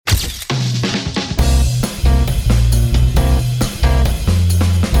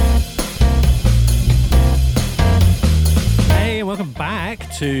back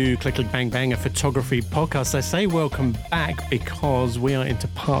to Click Click Bang Bang, a photography podcast. I say welcome back because we are into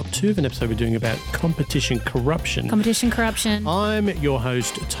part 2 of an episode we're doing about competition corruption. Competition corruption. I'm your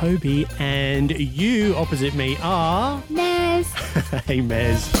host, Toby, and you opposite me are... Mez. Hey,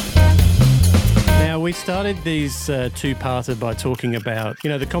 Mez. Now, we started these two-parter by talking about,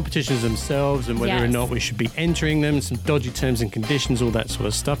 the competitions themselves and whether or not we should be entering them, some dodgy terms and conditions, all that sort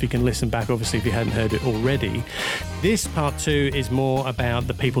of stuff. You can listen back, obviously, if you hadn't heard it already. This part 2 is more about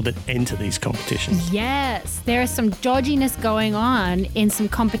the people that enter these competitions. Yes, there is some dodginess going on in some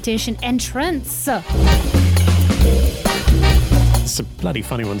competition entrance. Some bloody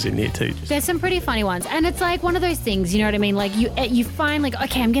funny ones in here too. There's some pretty funny ones. And it's like one of those things, you know what I mean? Like you find like,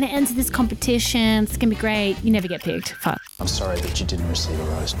 okay, I'm going to enter this competition. It's going to be great. You never get picked. Fuck. I'm sorry that you didn't receive a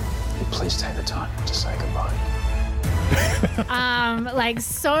rose. Please take the time to say goodbye. Like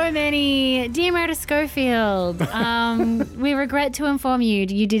so many, dear Meredith Schofield, we regret to inform you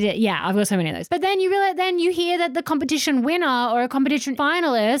did it. Yeah, I've got so many of those. But then you realize, then you hear that the competition winner or a competition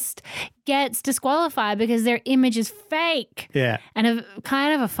finalist gets disqualified because their image is fake. Yeah. And a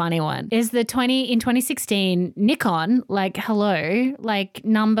kind of a funny one is in 2016, Nikon, like hello, like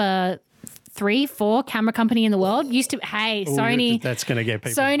number 3-4 camera company in the world used to. Hey, Sony. That's going to get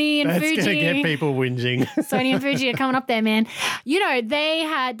people. Sony and Fuji. That's going to get people whinging. Sony and Fuji are coming up there, man.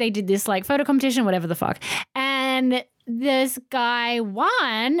 They did this like photo competition, whatever the fuck, and this guy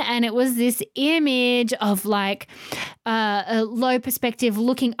won, and it was this image of like a low perspective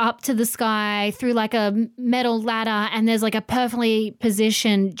looking up to the sky through like a metal ladder, and there's like a perfectly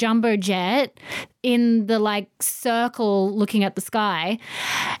positioned jumbo jet in the like circle looking at the sky.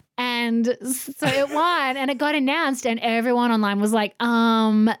 And so it won and it got announced and everyone online was like,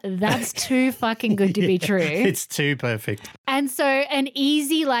 that's too fucking good to be true. It's too perfect. And so an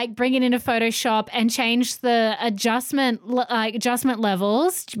easy like bring it into Photoshop and change the adjustment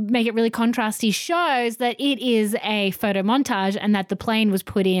levels, make it really contrasty, shows that it is a photo montage and that the plane was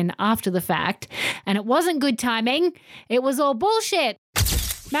put in after the fact. And it wasn't good timing. It was all bullshit.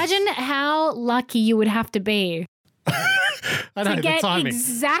 Imagine how lucky you would have to be. To get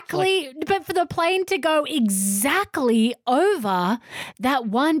exactly, but for the plane to go exactly over that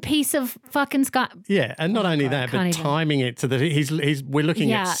one piece of fucking sky. Yeah, and not only that, but timing it to the we're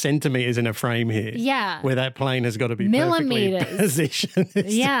looking at centimeters in a frame here. Yeah, where that plane has got to be millimeters perfectly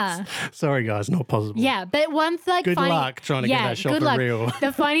positioned. Sorry guys, not possible. Yeah, but one's like good luck trying to get that shot for real.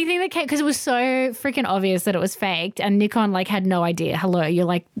 The funny thing that came, because it was so freaking obvious that it was faked, and Nikon like had no idea. Hello, you're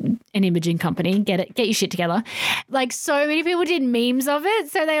like an imaging company. Get your shit together. Like so many people did memes of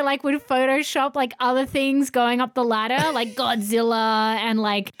it, so they like would Photoshop like other things going up the ladder, like Godzilla and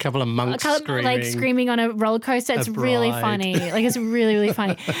like a couple of monks screaming on a roller coaster. It's really funny. Like it's really, really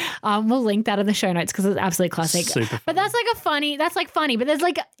funny. We'll link that in the show notes because it's absolutely classic. Super but that's like funny, but there's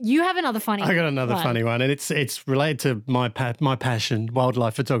like, you have another funny one. I got another funny one, and it's related to my passion,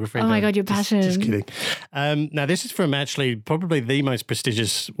 wildlife photography. Oh my God, your passion. Just kidding. Now this is from actually probably the most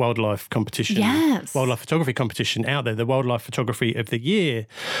prestigious wildlife competition, wildlife photography competition out there, the Wildlife Photography of the Year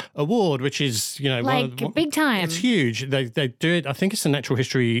Award, which is, big time. It's huge. They do it. I think it's the Natural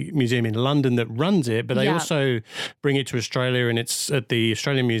History Museum in London that runs it, but they also bring it to Australia, and it's at the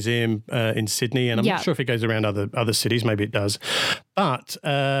Australian Museum in Sydney, and I'm not sure if it goes around other cities. Maybe it does. But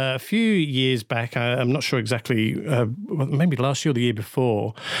a few years back, I'm not sure exactly, maybe last year or the year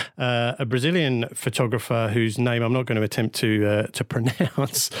before, a Brazilian photographer whose name I'm not going to attempt to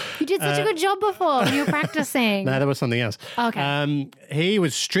pronounce. You did such a good job before when you were practicing. No, that was something else. Okay. He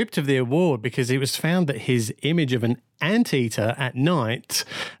was stripped of the award because it was found that his image of an anteater at night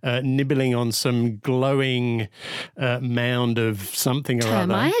nibbling on some glowing mound of something or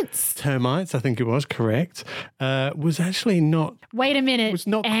other. Termites, I think it was, correct. Was actually not... Wait a minute. Was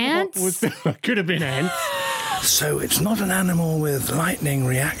not ants? Could have been ants. So it's not an animal with lightning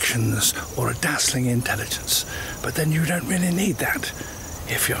reactions or a dazzling intelligence. But then you don't really need that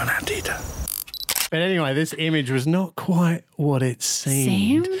if you're an anteater. But anyway, this image was not quite what it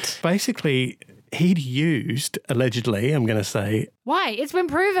seemed. Basically, he'd used, allegedly, I'm going to say... Why? It's been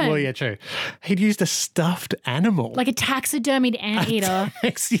proven. Well, yeah, true. He'd used a stuffed animal. Like a taxidermied anteater. A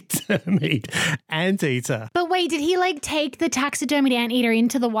taxidermied anteater. But wait, did he like take the taxidermied anteater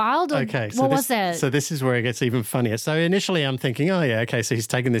into the wild? Or what was it? So this is where it gets even funnier. So initially I'm thinking, oh yeah, okay, so he's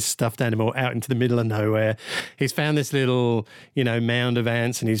taken this stuffed animal out into the middle of nowhere. He's found this little, mound of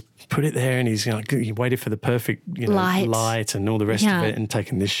ants and he's put it there and he's he waited for the perfect, light and all the rest of it and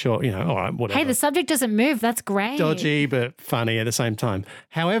taken this shot, all right, whatever. Hey, the subject doesn't move. That's great. Dodgy, but funny at the same time.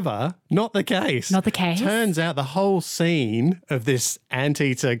 However, not the case. Not the case. Turns out the whole scene of this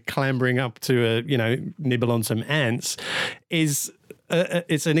anteater clambering up to nibble on some ants is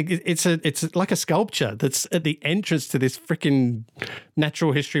it's like a sculpture that's at the entrance to this freaking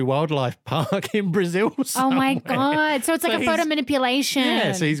natural history wildlife park in Brazil somewhere. Oh my God. So it's like a photo manipulation.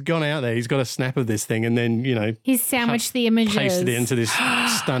 Yeah, so he's gone out there, he's got a snap of this thing and then, he's sandwiched the images. Pasted it into this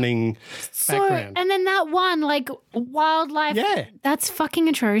stunning background. And then that one, like wildlife. Yeah. That's fucking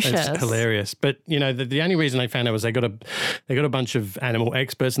atrocious. It's hilarious. But, the only reason they found out was they got a bunch of animal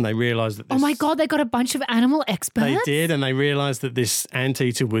experts and they realised that Oh my God, they got a bunch of animal experts? They did, and they realised that this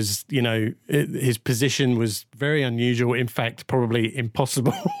anteater was, his position was very unusual, in fact, probably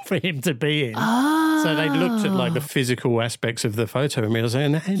impossible for him to be in. Oh. So they looked at like the physical aspects of the photo and realised,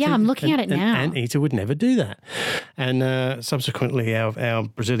 I'm looking at it now. An anteater would never do that. And subsequently, our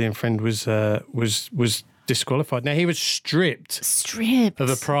Brazilian friend was disqualified. Now, he was stripped of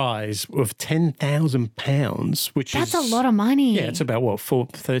a prize of £10,000, which That's a lot of money. Yeah, it's about what,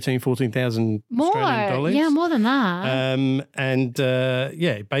 $14,000 Australian dollars. Yeah, more than that.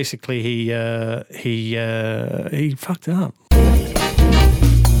 Basically he fucked it up.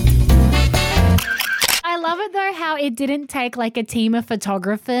 I love it though how it didn't take like a team of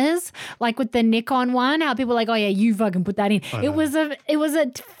photographers, like with the Nikon one, how people were like, oh yeah, you fucking put that in. It was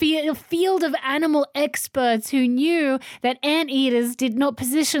a field of animal experts who knew that anteaters did not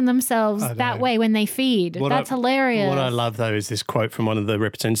position themselves that way when they feed. That's hilarious. What I love though is this quote from one of the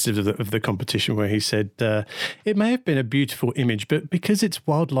representatives of the competition where he said, it may have been a beautiful image, but because it's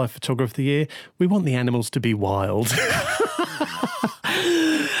Wildlife Photographer of the Year, we want the animals to be wild.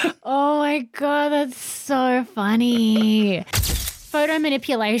 Oh my God, that's so funny. Photo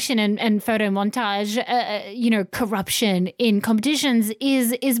manipulation and photo montage, corruption in competitions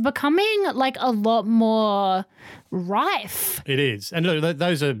is becoming like a lot more rife. It is, and look,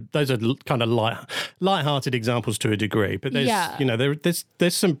 those are kind of light-hearted examples to a degree. But there's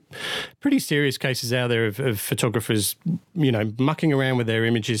there's some pretty serious cases out there of photographers, mucking around with their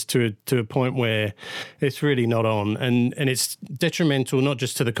images to a point where it's really not on, and it's detrimental not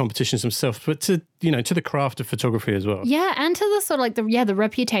just to the competitions themselves, but to the craft of photography as well. Yeah, and to the sort of like the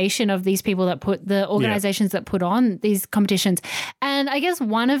reputation of these people that put the organizations that put on these competitions. And I guess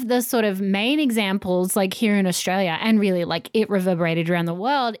one of the sort of main examples, like here in Australia, and really like it reverberated around the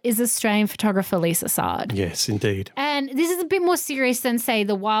world, is Australian photographer Lisa Sard. Yes, indeed. And this is a bit more serious than, say,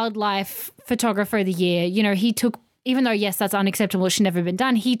 the Wildlife Photographer of the Year. He took, even though, yes, that's unacceptable, it should never have been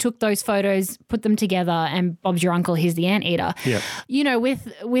done, he took those photos, put them together, and Bob's your uncle, here's the anteater. Yep.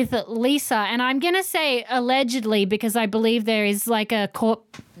 With Lisa, and I'm going to say allegedly because I believe there is like a court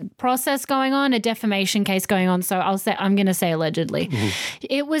process going on, a defamation case going on, so I'm going to say allegedly. Mm-hmm.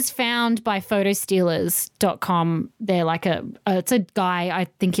 It was found by photostealers.com. They're like it's a guy, I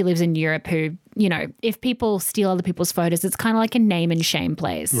think he lives in Europe, who, if people steal other people's photos, it's kind of like a name and shame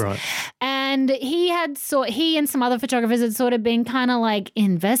place. Right. And he and some other photographers had sort of been kind of like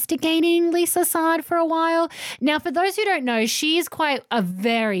investigating Lisa Sard for a while. Now, for those who don't know, she's quite a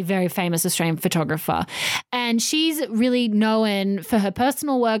very, very famous Australian photographer, and she's really known for her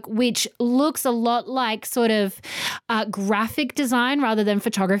personal work, which looks a lot like sort of graphic design rather than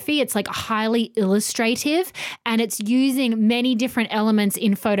photography. It's like highly illustrative, and it's using many different elements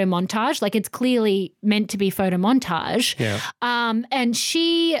in photo montage. Like it's clearly meant to be photo montage. Yeah. And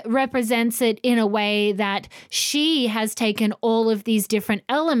she represents it in a way that she has taken all of these different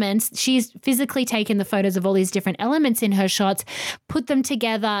elements. She's physically taken the photos of all these different elements in her shots, put them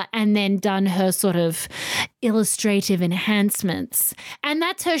together, and then done her sort of illustrative enhancements. And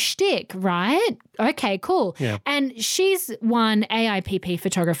that's her shtick, right? Okay, cool. Yeah. And she's won AIPP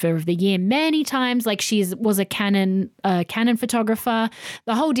Photographer of the Year many times. Like was a Canon photographer,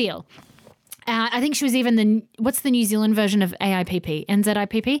 the whole deal. I think she was even what's the New Zealand version of AIPP?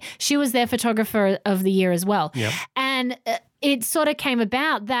 NZIPP? She was their Photographer of the Year as well. Yep. And it sort of came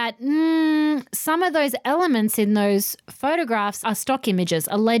about that some of those elements in those photographs are stock images,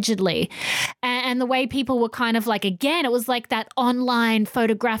 allegedly. And the way people were kind of like, again, it was like that online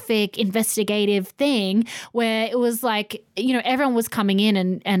photographic investigative thing where it was like, everyone was coming in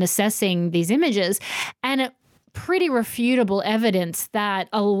and assessing these images, and pretty refutable evidence that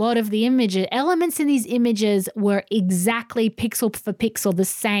a lot of the elements in these images were exactly pixel for pixel the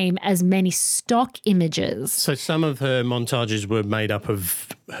same as many stock images. So some of her montages were made up of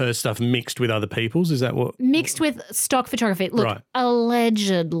her stuff mixed with other people's? Is that what? Mixed with stock photography. Look, right.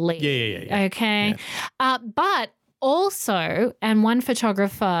 Allegedly. Yeah. Okay. Yeah. But also, and one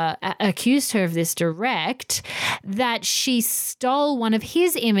photographer accused her of this direct, that she stole one of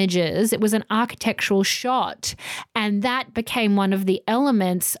his images. It was an architectural shot, and that became one of the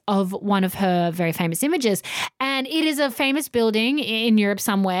elements of one of her very famous images. And it is a famous building in Europe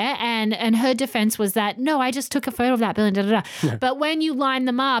somewhere, and her defense was that, no, I just took a photo of that building, da, da, da. Yeah. But when you line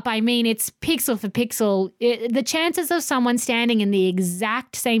them up, I mean, it's pixel for pixel. The chances of someone standing in the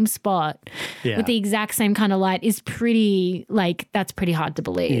exact same spot with the exact same kind of light is pretty, like, that's pretty hard to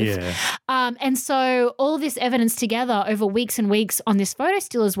believe. Yeah. And so all this evidence together over weeks and weeks on this Photo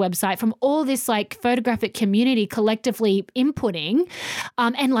Stealers website from all this like photographic community collectively inputting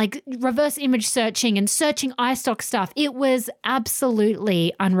and like reverse image searching and searching iStock stuff, it was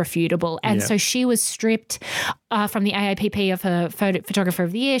absolutely unrefutable. And so she was stripped from the AIPP of her Photographer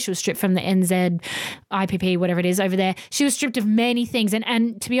of the Year. She was stripped from the NZ IPP, whatever it is over there. She was stripped of many things.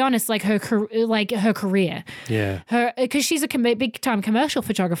 And to be honest, like her career. Yeah. Because she's a big time commercial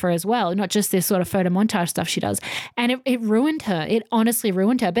photographer as well, not just this sort of photo montage stuff she does. And it ruined her. It honestly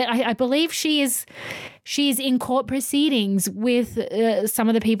ruined her. But I believe she's in court proceedings with some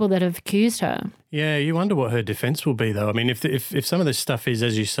of the people that have accused her. Yeah, you wonder what her defense will be, though. I mean, if some of this stuff is,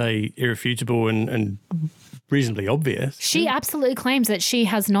 as you say, irrefutable and reasonably obvious. She absolutely claims that she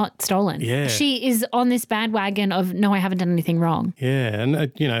has not stolen. Yeah. She is on this bandwagon of, no, I haven't done anything wrong. Yeah,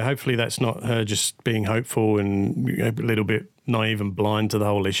 and, hopefully that's not her just being hopeful and a little bit naive and blind to the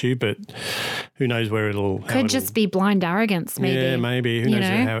whole issue, but who knows where it'll... Could just be blind arrogance, maybe. Yeah, maybe. Who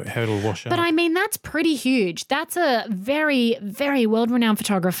knows how it'll wash out. But I mean, that's pretty huge. That's a very, very world-renowned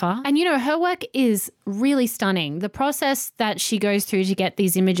photographer. And, her work is really stunning. The process that she goes through to get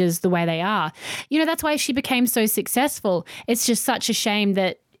these images the way they are, that's why she became so successful. It's just such a shame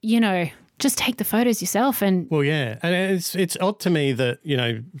that, just take the photos yourself. And well, yeah, and it's odd to me that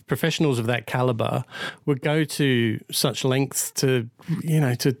professionals of that caliber would go to such lengths to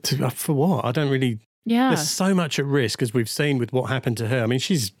for what? I don't really. Yeah, there's so much at risk, as we've seen with what happened to her. I mean,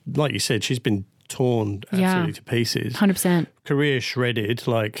 she's, like you said, she's been torn absolutely to pieces. 100%. Career shredded,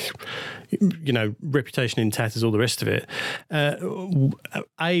 reputation in tatters, all the rest of it.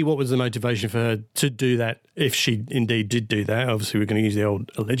 What was the motivation for her to do that, if she indeed did do that? Obviously, we're going to use the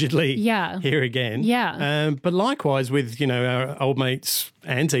old allegedly here again. Yeah. But likewise with, our old mates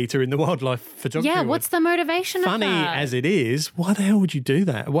Anteater in the wildlife photography. Yeah, what's the motivation of that? Funny as it is, why the hell would you do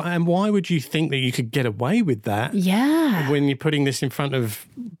that? And why would you think that you could get away with that? Yeah. When you're putting this in front of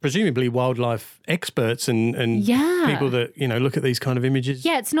presumably wildlife experts and people that, look at these kind of images.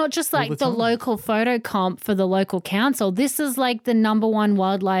 Yeah, it's not just like the local photo comp for the local council. This is like the number one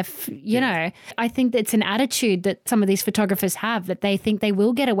wildlife, I think that's an attitude that some of these photographers have, that they think they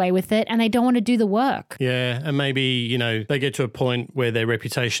will get away with it and they don't want to do the work. Yeah, and maybe, they get to a point where their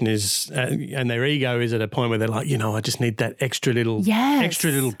reputation is and their ego is at a point where they're like, I just need that extra little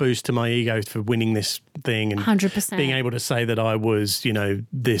boost to my ego for winning this thing and 100%. being able to say that I was,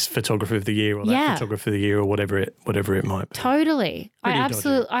 this photographer of the year or that photographer of the year or whatever it might be. Totally. I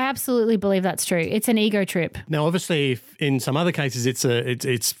absolutely believe that's true. It's an ego trip. Now, obviously, in some other cases,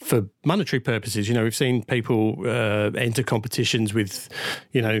 it's for monetary purposes. We've seen people enter competitions with,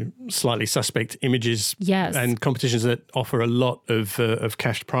 slightly suspect images, and competitions that offer a lot of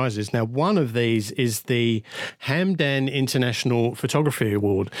cash prizes. Now, one of these is the Hamdan International Photography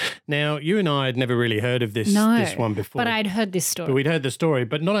Award. Now, you and I had never really heard of this one before, but I'd heard this story. But we'd heard the story.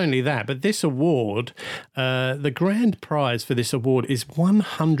 But not only that, but this award, the grand prize for this award is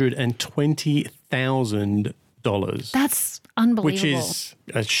 $120,000. That's unbelievable. Which is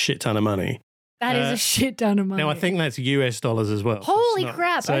a shit ton of money. That is a shit ton of money. Now, I think that's US dollars as well. Holy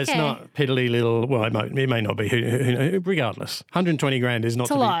crap. So it's not piddly little, well, it may not be. Regardless, 120 grand is not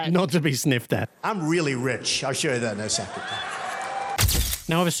to be sniffed at. I'm really rich. I'll show you that in a second.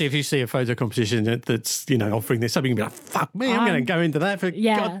 Now, obviously, if you see a photo competition that's, offering this, something you can be like, fuck me, I'm going to go into that for,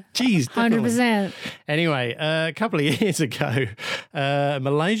 God, geez. 100%. Anyway, a couple of years ago, a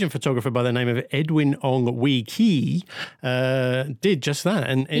Malaysian photographer by the name of Edwin Ong Wee Kee did just that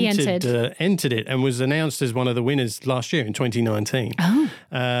and entered it and was announced as one of the winners last year in 2019. Oh.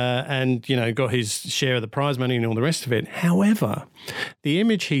 And, got his share of the prize money and all the rest of it. However, the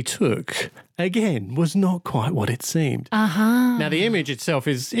image he took, again, was not quite what it seemed. Uh-huh. Now, the image itself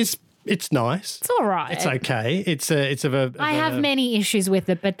is It's nice. It's all right. It's okay. I have many issues with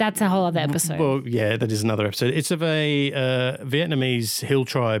it, but that's a whole other episode. Well, yeah, that is another episode. It's of a Vietnamese hill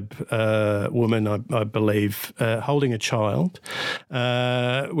tribe woman, I believe, holding a child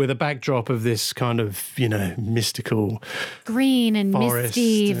with a backdrop of this kind of, mystical green and forest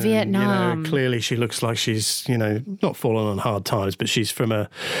misty and, Vietnam. Clearly she looks like she's, not fallen on hard times, but she's from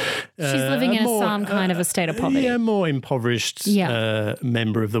she's living in some kind of a state of poverty. Yeah, more impoverished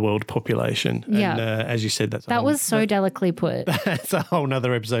member of the world population. And as you said, that was so delicately put. That's a whole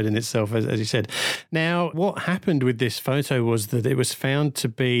nother episode in itself, as you said. Now, what happened with this photo was that it was found to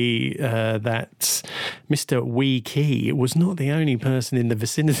be that Mr. Wee Kee was not the only person in the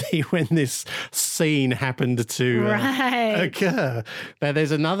vicinity when this scene happened to occur. Now,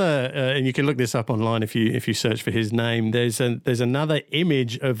 there's another, and you can look this up online if you search for his name. There's another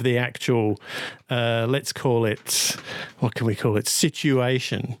image of the actual, let's call it, what can we call it,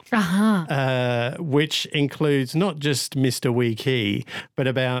 situation, which includes not just Mr. Wee Kee, but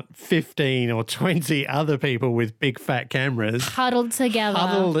about 15 or 20 other people with big fat cameras huddled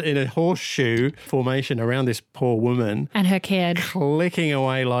in a horseshoe formation around this poor woman and her kid, clicking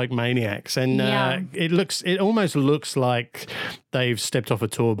away like maniacs. And it almost looks like they've stepped off a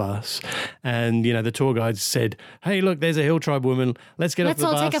tour bus, and the tour guide said, "Hey, look, there's a hill tribe woman. Let's get off the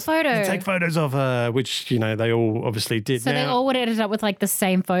bus. Let's all take a photo and take photos of her," which they all obviously did. So they all would have ended up with like the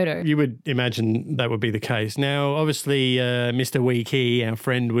same photo. You would imagine that would be the case. Now, obviously, Mr. Wee Kee, our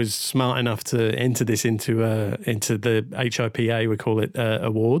friend, was smart enough to enter this into the HIPA, we call it,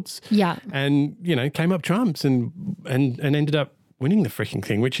 awards. Yeah, and came up trumps and ended up winning the freaking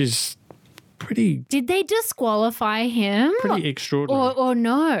thing, which is pretty. Did they disqualify him? Pretty extraordinary. Or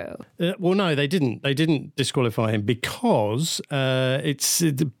no? Well, no, they didn't. They didn't disqualify him because it's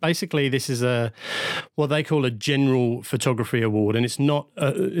basically this is what they call a general photography award, and it's not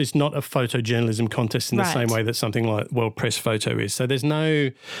a photojournalism contest in the same way that something like World Press Photo is. So there's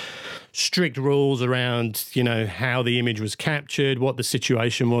no strict rules around, how the image was captured, what the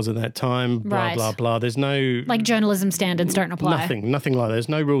situation was at that time, blah, blah, blah. There's no... Like journalism standards don't apply. Nothing like that. There's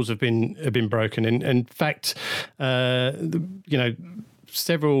no rules have been broken. In fact,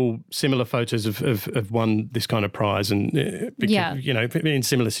 several similar photos have won this kind of prize, and in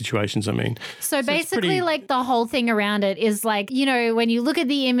similar situations, I mean. So basically, like the whole thing around it is like, when you look at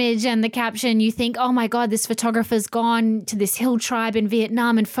the image and the caption, you think, oh my God, this photographer's gone to this hill tribe in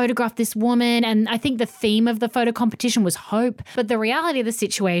Vietnam and photographed this woman. And I think the theme of the photo competition was hope. But the reality of the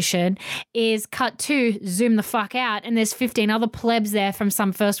situation is cut to zoom the fuck out, and there's 15 other plebs there from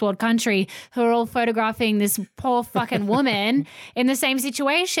some first world country who are all photographing this poor fucking woman in the same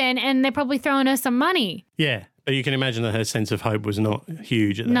situation, and they're probably throwing her some money. Yeah, but you can imagine that her sense of hope was not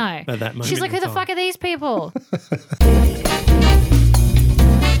huge at that moment. She's like, who the fuck are these people?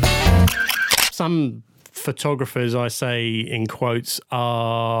 Some photographers, I say in quotes,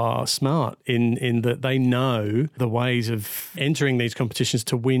 are smart in that they know the ways of entering these competitions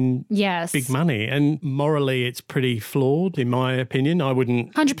to win big money. And morally, it's pretty flawed, in my opinion. I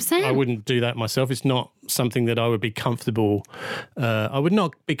wouldn't 100%. I wouldn't do that myself. It's not something that I would be comfortable. I would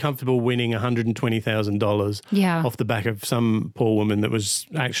not be comfortable winning $120,000 off the back of some poor woman that was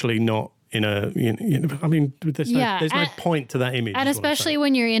actually not in a, I mean, there's no point to that image. And especially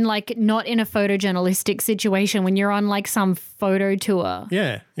when you're in like not in a photojournalistic situation, when you're on like some photo tour.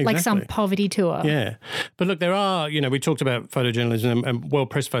 Yeah, exactly. Like some poverty tour. Yeah. But look, there are, we talked about photojournalism and World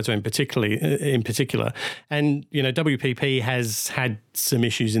Press Photo in particular. And, WPP has had some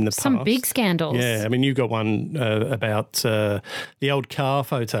issues in the past. Some big scandals. Yeah. I mean, you got one about the old car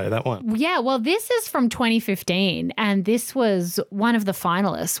photo, that one. Yeah. Well, this is from 2015, and this was one of the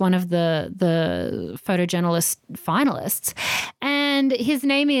finalists, one of the photojournalist finalists. And his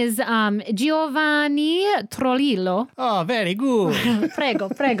name is Giovanni Trolillo. Oh, very good. Prego.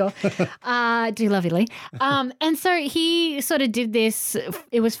 Do lovely. And so he sort of did this.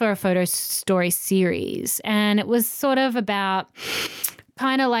 It was for a photo story series, and it was sort of about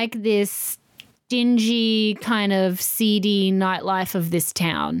kind of like this dingy kind of seedy nightlife of this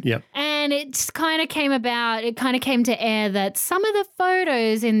town. Yep. And it kind of came to air that some of the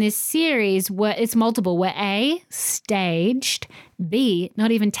photos in this series were A, staged, B,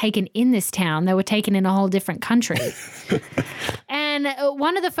 not even taken in this town. They were taken in a whole different country. And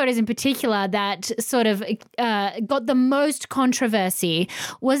one of the photos in particular that sort of got the most controversy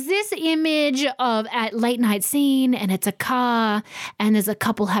was this image of at late night scene, and it's a car, and there's a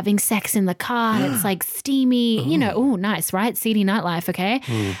couple having sex in the car, and it's like steamy, nice, right? Seedy nightlife, okay?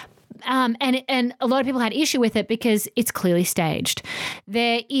 And a lot of people had issue with it because it's clearly staged.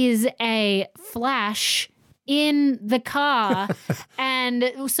 There is a flash in the car.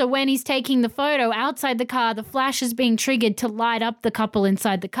 And so when he's taking the photo outside the car, the flash is being triggered to light up the couple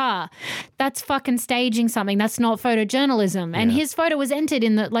inside the car. That's fucking staging something. That's not photojournalism. And his photo was entered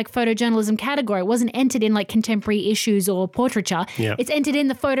in the like photojournalism category. It wasn't entered in like contemporary issues or portraiture. Yep. It's entered in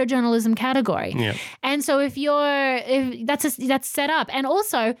the photojournalism category. Yep. And so if that's set up. And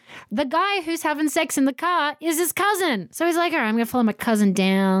also the guy who's having sex in the car is his cousin. So he's like, all right, I'm going to follow my cousin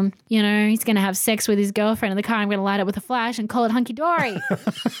down. You know, he's going to have sex with his girlfriend in the car. I'm going to light it with a flash and call it hunky-dory.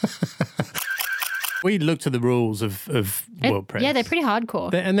 We looked at the rules of World Press. Yeah, they're pretty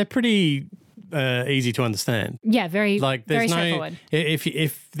hardcore. They're pretty easy to understand. Yeah, very, like, very straightforward.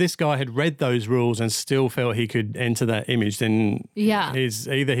 If this guy had read those rules and still felt he could enter that image, then either his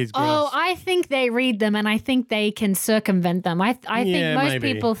grasp. Oh, I think they read them and I think they can circumvent them. I think most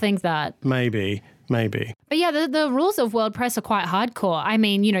people think that. Maybe. But yeah, the rules of World Press are quite hardcore. I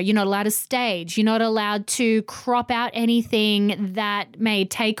mean, you know, you're not allowed to stage. You're not allowed to crop out anything that may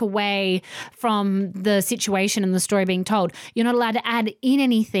take away from the situation and the story being told. You're not allowed to add in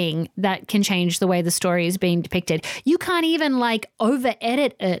anything that can change the way the story is being depicted. You can't even like over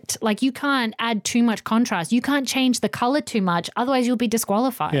edit it. Like you can't add too much contrast. You can't change the color too much. Otherwise you'll be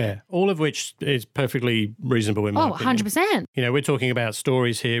disqualified. Yeah, all of which is perfectly reasonable in my opinion. 100%. You know, we're talking about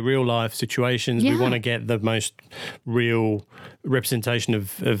stories here, real life situations. Yeah. We want to get the most real representation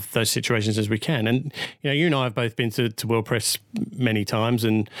of those situations as we can. And, you know, you and I have both been to World Press many times,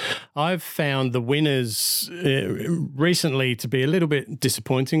 and I've found the winners recently to be a little bit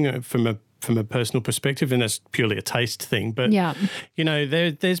disappointing from a personal perspective, and that's purely a taste thing. But, you know,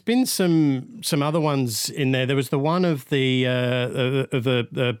 there's been some other ones in there. There was the one of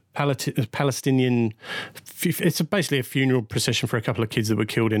the Palestinian, it's basically a funeral procession for a couple of kids that were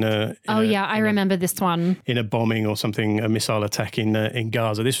killed I remember this one. In a bombing or something, a missile attack in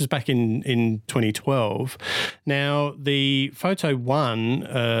Gaza. This was back in 2012. Now, the photo won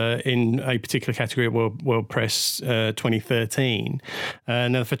in a particular category at World Press 2013. Now,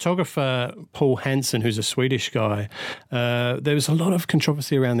 the photographer Paul Hansen, who's a Swedish guy, there was a lot of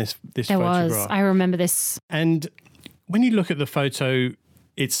controversy around this photograph. There was. I remember this. And when you look at the photo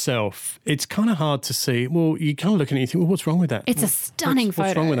itself, it's kind of hard to see. Well, you kind of look at it and you think, well, what's wrong with that? It's a stunning photo.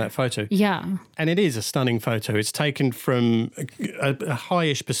 What's wrong with that photo? Yeah. And it is a stunning photo. It's taken from a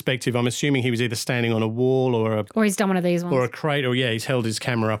high-ish perspective. I'm assuming he was either standing on a wall or he's done one of these ones. Or a crate, or he's held his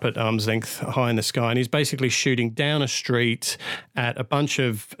camera up at arm's length high in the sky, and he's basically shooting down a street at a bunch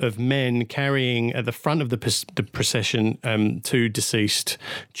of men carrying at the front of the procession two deceased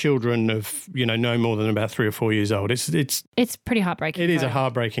children of, you know, no more than about 3 or 4 years old. It's pretty heartbreaking. It is a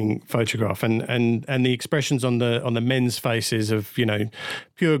heartbreaking photograph, and the expressions on the men's faces of, you know,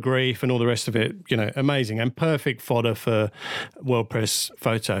 pure grief and all the rest of it, you know, amazing and perfect fodder for World Press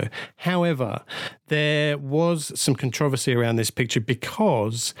photo. However, there was some controversy around this picture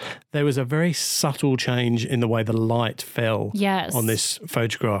because there was a very subtle change in the way the light fell on this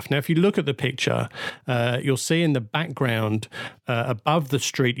photograph. Now, if you look at the picture, you'll see in the background above the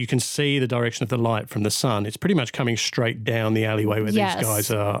street, you can see the direction of the light from the sun. It's pretty much coming straight down the alleyway where these guys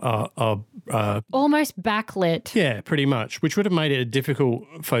are almost backlit. Yeah, pretty much, which would have made it a difficult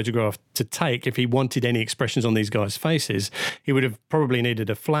photograph to take if he wanted any expressions on these guys' faces. He would have probably needed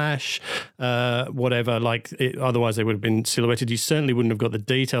a flash, whatever, otherwise they would have been silhouetted. You certainly wouldn't have got the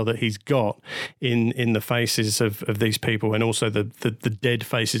detail that he's got in the faces of these people, and also the dead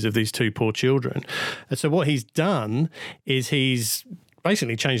faces of these two poor children. And so what he's done is he's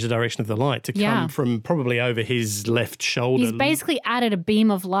basically changed the direction of the light to come from probably over his left shoulder. He's basically added a beam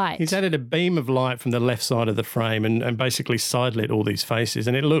of light. He's added a beam of light from the left side of the frame and basically side-lit all these faces,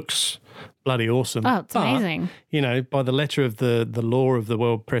 and it looks bloody awesome. Oh, it's amazing. You know, by the letter of the law of the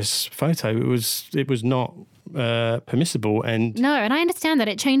World Press photo, it was not permissible. And no, and I understand that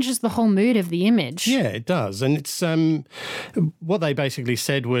it changes the whole mood of the image. Yeah, it does. And it's what they basically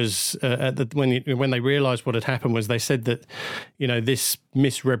said was when they realised what had happened was they said that, you know, this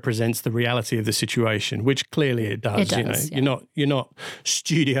misrepresents the reality of the situation, which clearly it does. It does, you know, you're not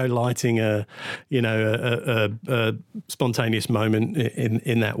studio lighting a spontaneous moment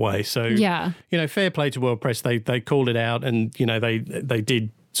in that way. So you know, fair play to World Press. They called it out, and you know they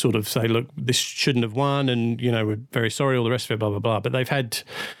did sort of say, look, this shouldn't have won, and you know, we're very sorry, all the rest of it, blah blah blah. But they've had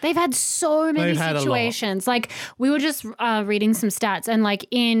so many situations. Like we were just reading some stats, and like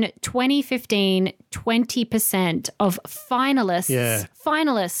in 2015, 20% of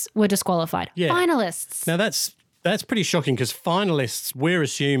finalists were disqualified. Yeah. Finalists. Now that's pretty shocking, because finalists, we're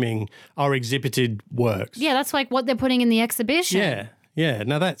assuming, are exhibited works. Yeah, that's like what they're putting in the exhibition. Yeah.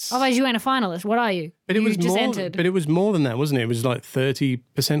 Now that's. Otherwise, you ain't a finalist. What are you? But it was just more. entered. But it was more than that, wasn't it? It was like 30%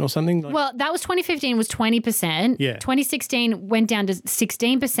 or something. Like, Well, that was 2015 was 20%. Yeah. 2016 went down to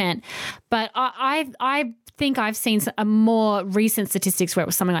 16%. But I think I've seen a more recent statistics where it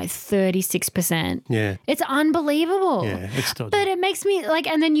was something like 36%. Yeah. It's unbelievable. Yeah, it's dodgy. But it makes me like,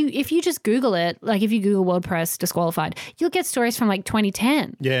 and then if you just Google it, like if you Google WordPress disqualified, you'll get stories from like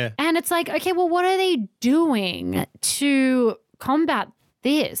 2010. Yeah. And it's like, okay, well, what are they doing to combat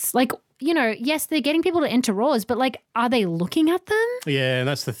this? Like, you know, yes, they're getting people to enter Raws, but like, are they looking at them? Yeah, and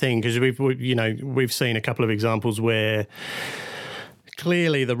that's the thing, because we've seen a couple of examples where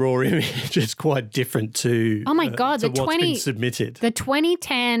clearly the raw image is quite different to Oh my God, to what's been submitted. The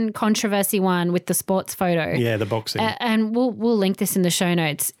 2010 controversy one with the sports photo. Yeah, the boxing. And we'll link this in the show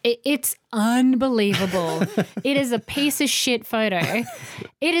notes. It's unbelievable. It is a piece of shit photo.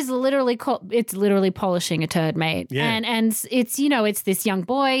 It is literally polishing a turd, mate. Yeah. And it's, you know, it's this young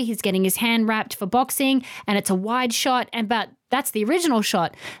boy, he's getting his hand wrapped for boxing, and it's a wide shot, but that's the original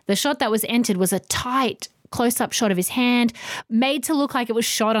shot. The shot that was entered was a tight close-up shot of his hand, made to look like it was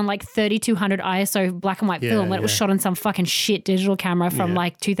shot on like 3200 ISO black and white film when it was shot on some fucking shit digital camera from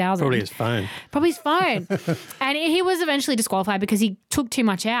like 2000. Probably his phone. And he was eventually disqualified because he took too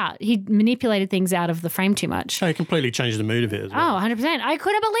much out. He manipulated things out of the frame too much. So it completely changed the mood of it as well. Oh, 100%. I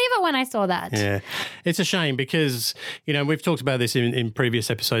couldn't believe it when I saw that. Yeah. It's a shame because, you know, we've talked about this in previous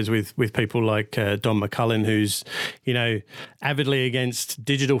episodes with people like Don McCullin, who's, you know, avidly against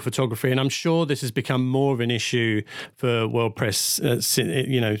digital photography. And I'm sure this has become more of an issue for WorldPress,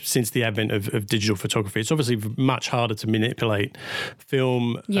 since the advent of digital photography. It's obviously much harder to manipulate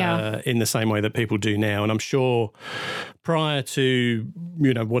film in the same way that people do now. And I'm sure prior to,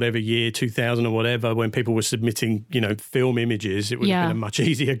 you know, whatever year, 2000 or whatever, when people were submitting, you know, film images, it would have been a much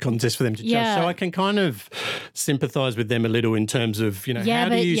easier contest for them to judge. So I can kind of sympathise with them a little in terms of, you know, how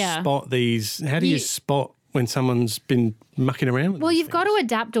do you spot these? How do you spot when someone's been mucking around with you've got to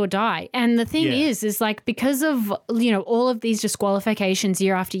adapt or die. And the thing is like, because of, you know, all of these disqualifications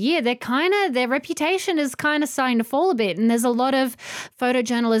year after year, their reputation is kind of starting to fall a bit. And there's a lot of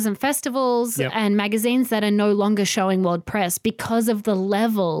photojournalism festivals and magazines that are no longer showing WorldPress because of the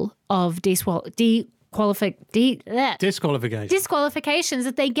level of disqualifications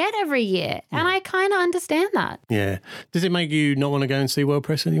that they get every year. And I kind of understand that. Yeah. Does it make you not want to go and see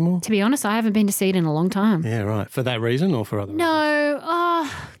WorldPress anymore? To be honest, I haven't been to see it in a long time. Yeah, right. For that reason or for other reasons? No.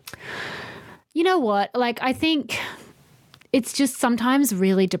 You know what? Like, I think it's just sometimes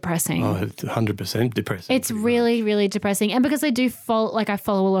really depressing. Oh, 100% depressing. It's really, really depressing. And because I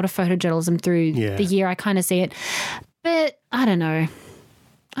follow a lot of photojournalism through the year, I kind of see it. But I don't know.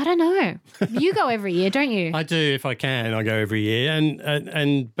 You go every year, don't you? I do if I can. I go every year,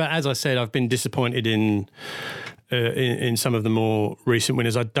 but as I said, I've been disappointed in some of the more recent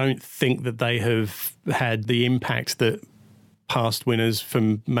winners. I don't think that they have had the impact that past winners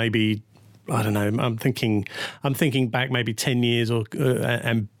from maybe, I don't know. I'm thinking back maybe 10 years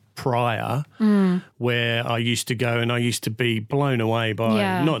and prior, where I used to go and I used to be blown away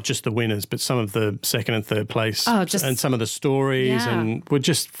by not just the winners, but some of the second and third place and some of the stories and were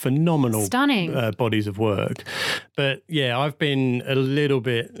just phenomenal, stunning bodies of work. But yeah, I've been a little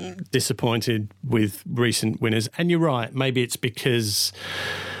bit disappointed with recent winners. And you're right, maybe it's because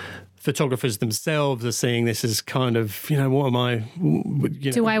photographers themselves are seeing this as kind of, you know, what am I?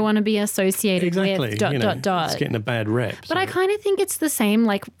 Do I want to be associated with ... It's getting a bad rep. But I kind of think it's the same,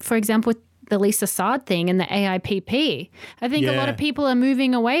 like, for example, with the Lisa Saad thing and the AIPP. I think a lot of people are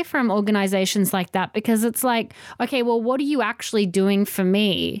moving away from organizations like that because it's like, okay, well, what are you actually doing for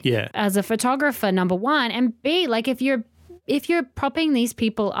me as a photographer, number one? And B, like, if you're propping these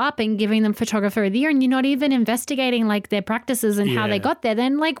people up and giving them photographer of the year and you're not even investigating like their practices and how they got there,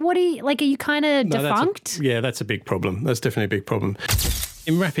 then like, what are you kind of defunct? That's a big problem. That's definitely a big problem.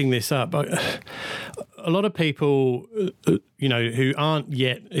 In wrapping this up, a lot of people, you know, who aren't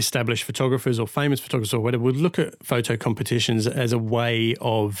yet established photographers or famous photographers or whatever, would look at photo competitions as a way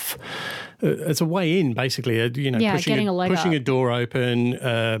in, basically. You know, pushing a door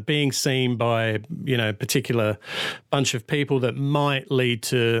open, being seen by, you know, a particular bunch of people that might lead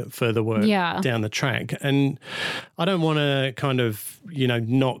to further work down the track. And I don't want to kind of, you know,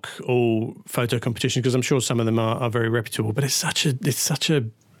 knock all photo competitions because I'm sure some of them are very reputable, but it's such a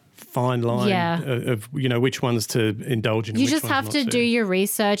fine line of, you know, which ones to indulge in. You just have to do your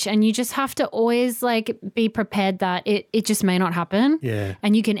research and you just have to always like be prepared that it just may not happen. Yeah.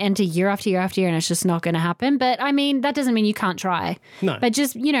 And you can enter year after year after year and it's just not going to happen. But I mean, that doesn't mean you can't try. No. But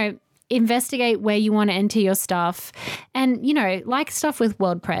just, you know, investigate where you want to enter your stuff And, you know, like stuff with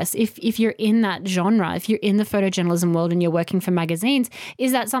WorldPress, if you're in that genre, if you're in the photojournalism world and you're working for magazines,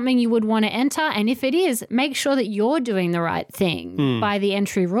 is that something you would want to enter? And if it is, make sure that you're doing the right thing by the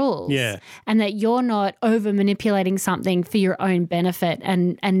entry rules. Yeah. And that you're not over manipulating something for your own benefit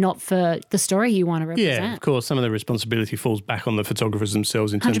and not for the story you want to represent. Yeah, of course, some of the responsibility falls back on the photographers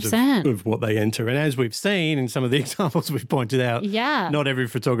themselves in terms 100%. of what they enter. And as we've seen in some of the examples we've pointed out, not every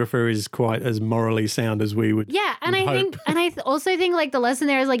photographer is quite as morally sound as we would. Yeah, and would I think, and I also think like the lesson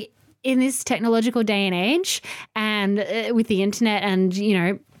there is like in this technological day and age, and with the internet and, you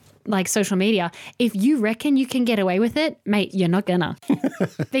know, like social media, if you reckon you can get away with it, mate, you're not gonna.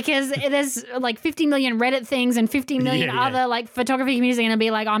 Because there's like 50 million Reddit things and 50 million other like photography communities are gonna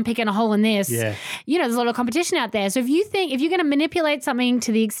be like, I'm picking a hole in this. Yeah. You know, there's a lot of competition out there. So if you're gonna manipulate something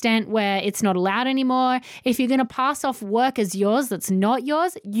to the extent where it's not allowed anymore, if you're gonna pass off work as yours that's not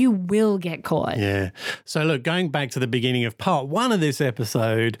yours, you will get caught. Yeah. So look, going back to the beginning of part 1 of this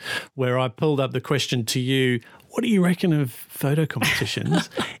episode, where I pulled up the question to you, what do you reckon of photo competitions?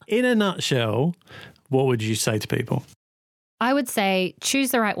 In a nutshell, what would you say to people? I would say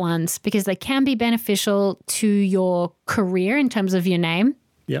choose the right ones because they can be beneficial to your career in terms of your name,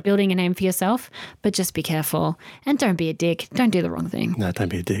 building a name for yourself, but just be careful and don't be a dick. Don't do the wrong thing. No, don't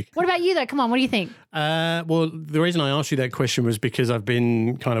be a dick. What about you though? Come on, what do you think? Well, the reason I asked you that question was because I've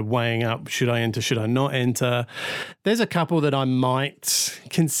been kind of weighing up, should I enter, should I not enter? There's a couple that I might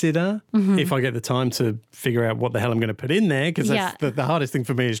consider if I get the time to figure out what the hell I'm going to put in there, because that's the hardest thing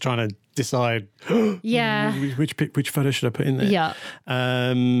for me is trying to decide which photo should I put in there. Yeah.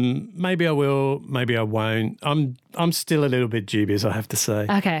 Maybe I will, maybe I won't. I'm still a little bit dubious, I have to say.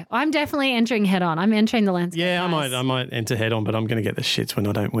 Okay. I'm definitely entering head on. I'm entering the landscape. Yeah, I might enter head on, but I'm going to get the shits when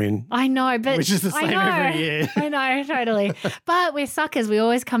I don't win. I know, but which is the same every year. I know, totally. But we're suckers. We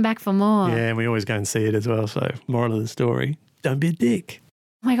always come back for more. Yeah, and we always go and see it as well. So, moral of the story, don't be a dick.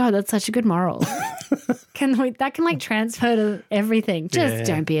 Oh my God, that's such a good moral. That can like transfer to everything. Just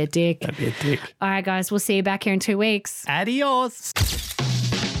don't be a dick. Don't be a dick. All right, guys, we'll see you back here in 2 weeks. Adios.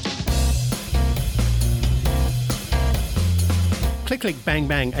 Click Click Bang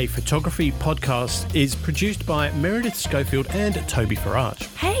Bang, a photography podcast, is produced by Meredith Schofield and Toby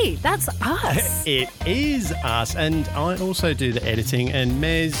Farage. Hey, that's us. It is us. And I also do the editing. And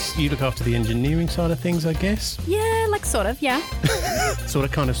Mez, you look after the engineering side of things, I guess? Yeah, like sort of, yeah. Sort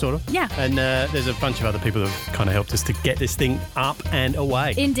of, kind of, sort of? Yeah. And there's a bunch of other people that have kind of helped us to get this thing up and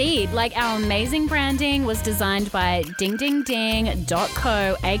away. Indeed. Like our amazing branding was designed by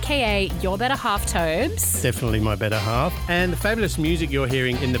dingdingding.co, a.k.a. Your Better Half Tobes. Definitely my better half. And the fabulous music you're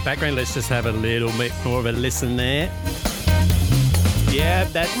hearing in the background, let's just have a little bit more of a listen there. Yeah,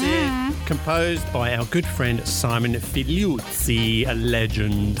 that's it. Composed by our good friend Simon Filiuzzi, a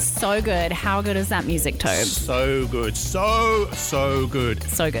legend. So good. How good is that music, Tobe? So good. So good.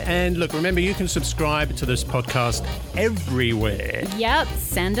 So good. And look, remember, you can subscribe to this podcast everywhere. Yep.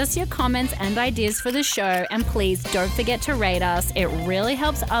 Send us your comments and ideas for the show. And please don't forget to rate us. It really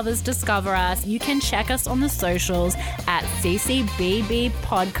helps others discover us. You can check us on the socials at CCBB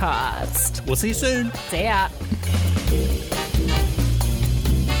Podcast. We'll see you soon. See ya.